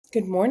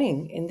Good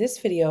morning. In this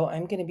video,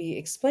 I'm going to be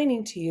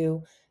explaining to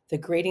you the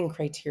grading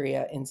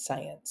criteria in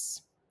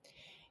science.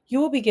 You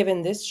will be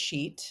given this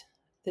sheet.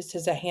 This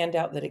is a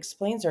handout that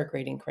explains our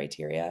grading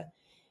criteria,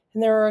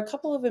 and there are a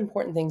couple of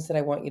important things that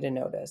I want you to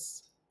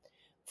notice.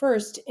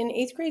 First, in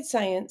 8th grade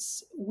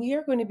science, we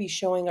are going to be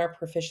showing our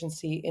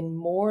proficiency in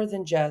more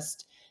than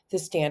just the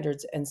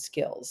standards and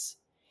skills.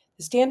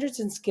 The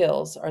standards and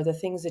skills are the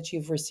things that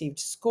you've received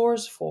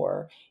scores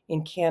for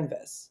in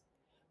Canvas.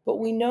 But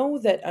we know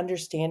that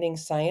understanding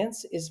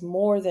science is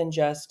more than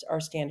just our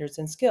standards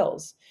and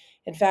skills.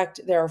 In fact,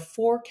 there are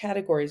 4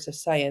 categories of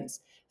science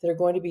that are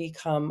going to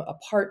become a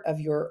part of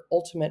your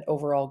ultimate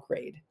overall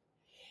grade.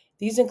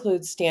 These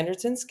include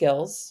standards and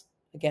skills,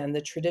 again,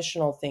 the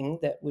traditional thing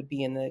that would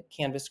be in the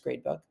Canvas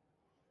gradebook,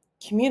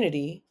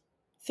 community,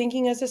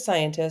 thinking as a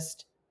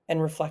scientist,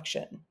 and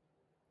reflection.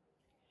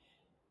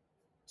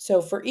 So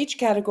for each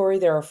category,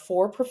 there are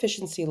 4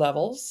 proficiency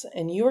levels,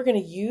 and you are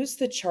going to use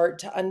the chart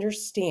to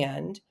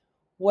understand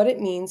what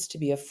it means to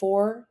be a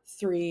 4,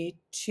 3,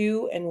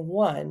 2, and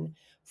 1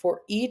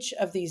 for each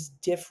of these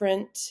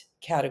different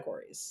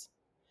categories.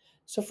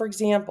 So for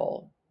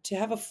example, to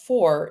have a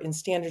 4 in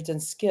standards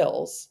and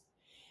skills,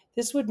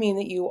 this would mean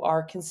that you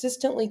are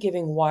consistently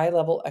giving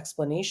Y-level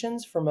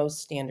explanations for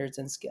most standards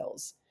and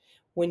skills.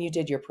 When you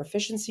did your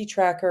proficiency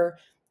tracker,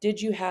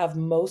 did you have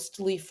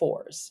mostly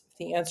 4s? If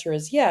the answer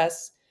is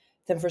yes,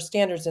 then for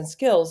standards and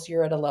skills,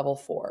 you're at a level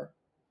 4.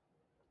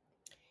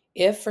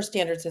 If for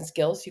standards and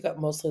skills, you got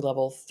mostly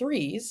level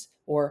 3s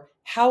or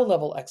how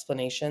level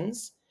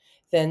explanations,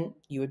 then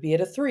you would be at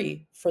a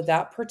 3 for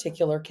that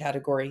particular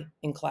category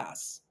in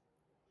class.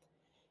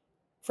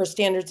 For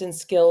standards and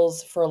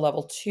skills for a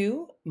level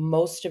 2,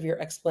 most of your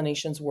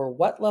explanations were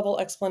what level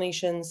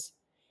explanations?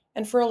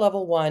 And for a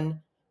level 1,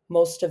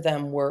 most of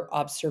them were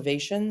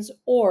observations,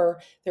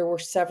 or there were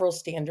several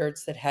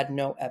standards that had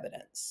no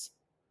evidence.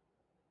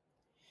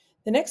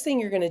 The next thing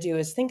you're going to do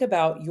is think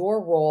about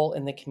your role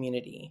in the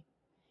community.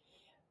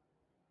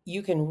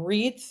 You can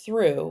read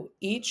through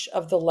each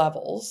of the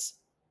levels,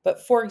 but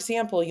for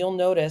example, you'll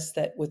notice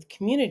that with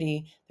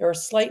community, there are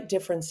slight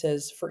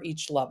differences for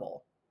each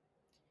level.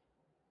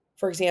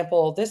 For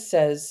example, this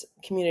says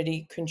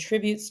community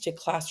contributes to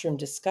classroom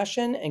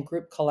discussion and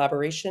group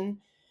collaboration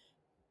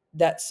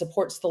that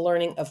supports the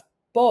learning of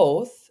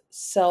both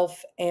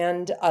self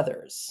and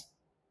others.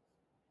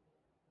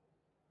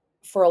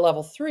 For a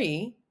level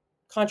 3,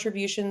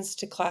 contributions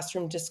to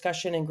classroom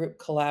discussion and group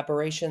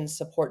collaboration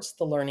supports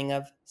the learning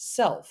of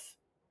self.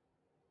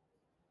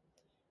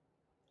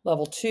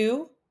 Level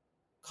 2,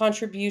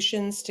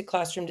 contributions to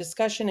classroom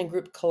discussion and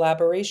group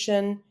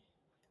collaboration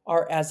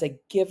are as a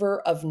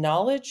giver of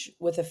knowledge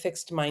with a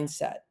fixed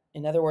mindset.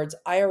 In other words,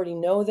 I already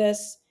know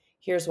this.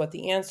 Here's what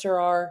the answers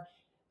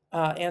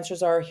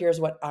are.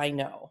 Here's what I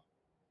know.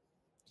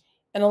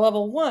 And a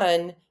level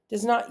 1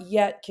 does not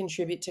yet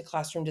contribute to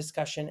classroom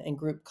discussion and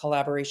group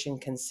collaboration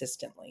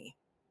consistently.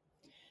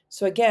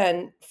 So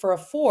again, for a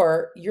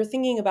 4, you're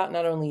thinking about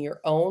not only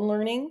your own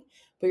learning,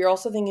 but you're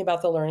also thinking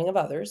about the learning of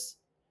others.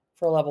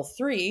 For a level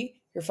 3,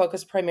 you're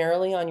focused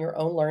primarily on your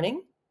own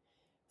learning.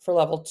 For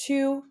level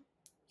 2,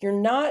 you're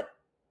not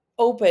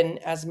open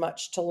as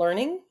much to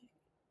learning.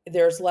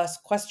 There's less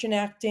question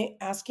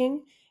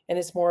asking, and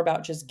it's more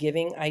about just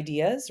giving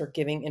ideas or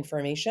giving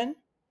information.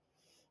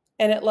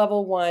 And at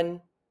level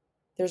 1,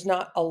 there's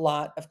not a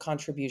lot of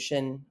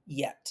contribution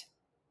yet.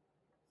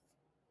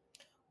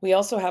 We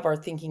also have our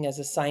thinking as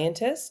a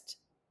scientist.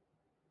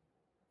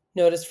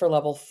 Notice for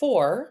level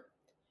 4,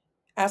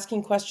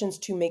 asking questions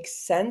to make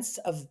sense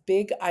of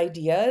big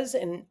ideas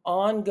and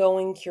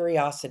ongoing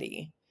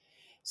curiosity.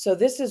 So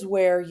this is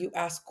where you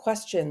ask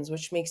questions,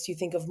 which makes you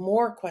think of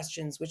more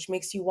questions, which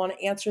makes you want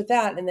to answer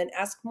that and then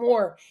ask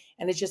more.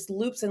 And it just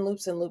loops and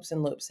loops and loops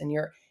and loops. And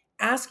you're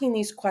asking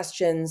these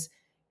questions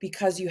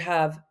because you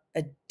have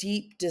a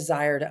deep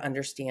desire to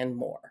understand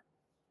more.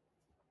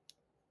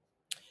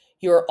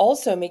 You're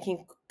also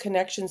making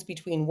connections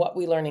between what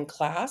we learn in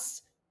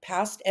class,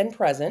 past and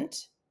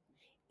present,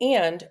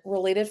 and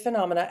related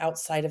phenomena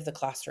outside of the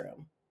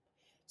classroom.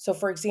 So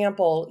for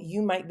example,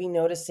 you might be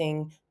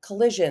noticing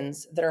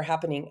collisions that are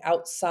happening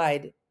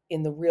outside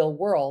in the real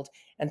world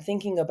and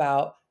thinking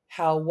about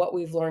how what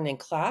we've learned in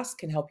class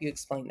can help you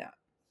explain that.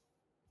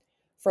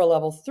 For a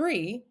level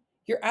 3,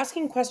 you're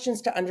asking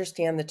questions to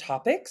understand the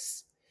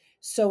topics.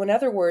 So in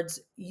other words,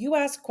 you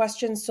ask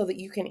questions so that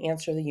you can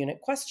answer the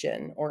unit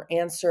question or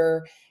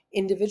answer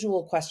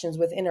individual questions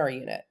within our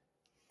unit.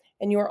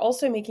 And you are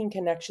also making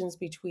connections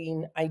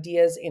between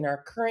ideas in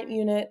our current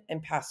unit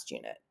and past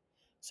unit.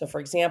 So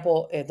for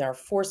example, in our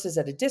forces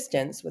at a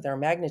distance with our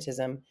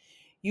magnetism,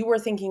 you were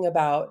thinking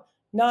about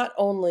not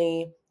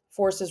only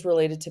forces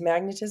related to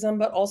magnetism,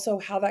 but also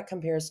how that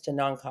compares to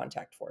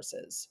non-contact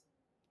forces,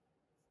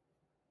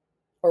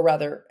 or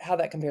rather how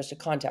that compares to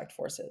contact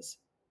forces.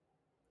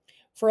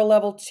 For a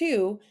level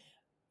 2,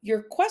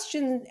 your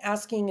question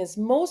asking is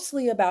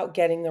mostly about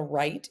getting the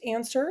right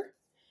answer,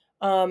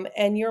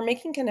 and you're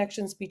making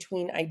connections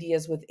between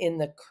ideas within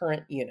the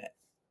current unit.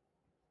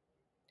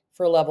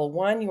 For level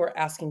 1, you are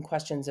asking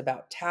questions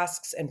about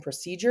tasks and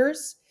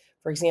procedures,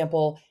 For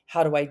example,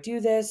 how do I do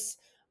this?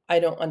 I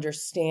don't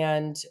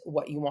understand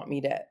what you want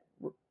me to,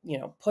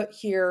 put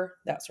here,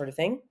 that sort of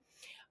thing.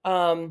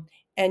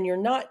 And you're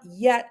not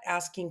yet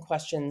asking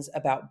questions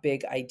about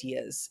big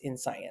ideas in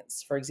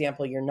science. For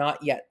example, you're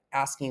not yet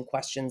asking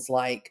questions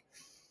like,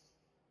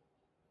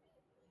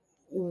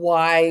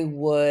 why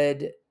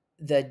would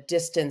the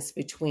distance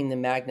between the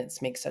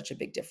magnets make such a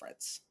big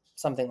difference?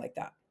 Something like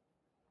that.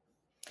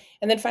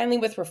 And then finally,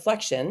 with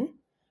reflection,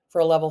 for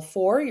a level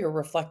 4, you're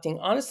reflecting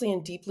honestly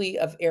and deeply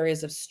of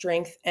areas of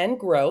strength and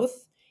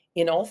growth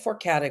in all 4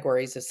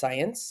 categories of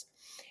science.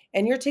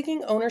 And you're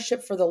taking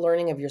ownership for the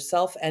learning of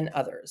yourself and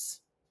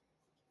others.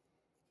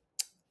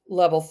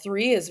 Level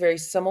 3 is very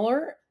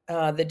similar.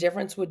 The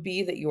difference would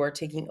be that you are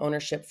taking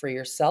ownership for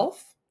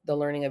yourself, the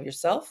learning of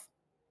yourself.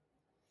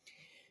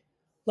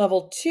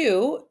 Level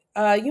 2,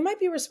 you might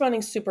be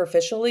responding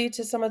superficially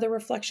to some of the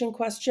reflection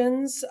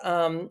questions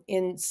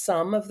in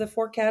some of the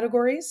 4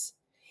 categories.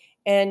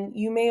 And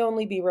you may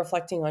only be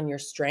reflecting on your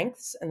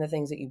strengths and the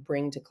things that you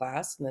bring to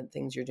class and the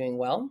things you're doing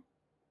well.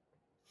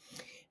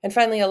 And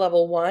finally, at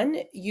level 1,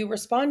 you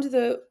respond to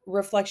the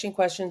reflection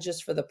questions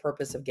just for the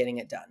purpose of getting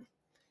it done.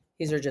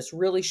 These are just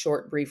really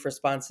short, brief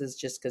responses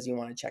just because you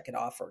want to check it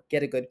off or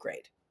get a good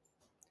grade.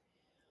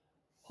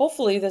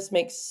 Hopefully, this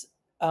makes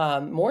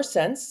more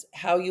sense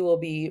how you will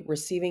be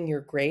receiving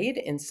your grade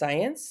in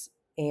science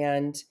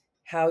and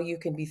how you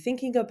can be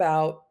thinking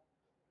about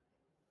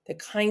the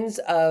kinds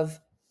of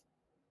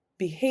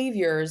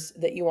behaviors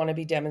that you want to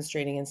be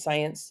demonstrating in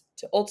science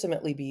to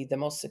ultimately be the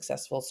most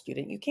successful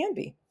student you can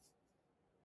be.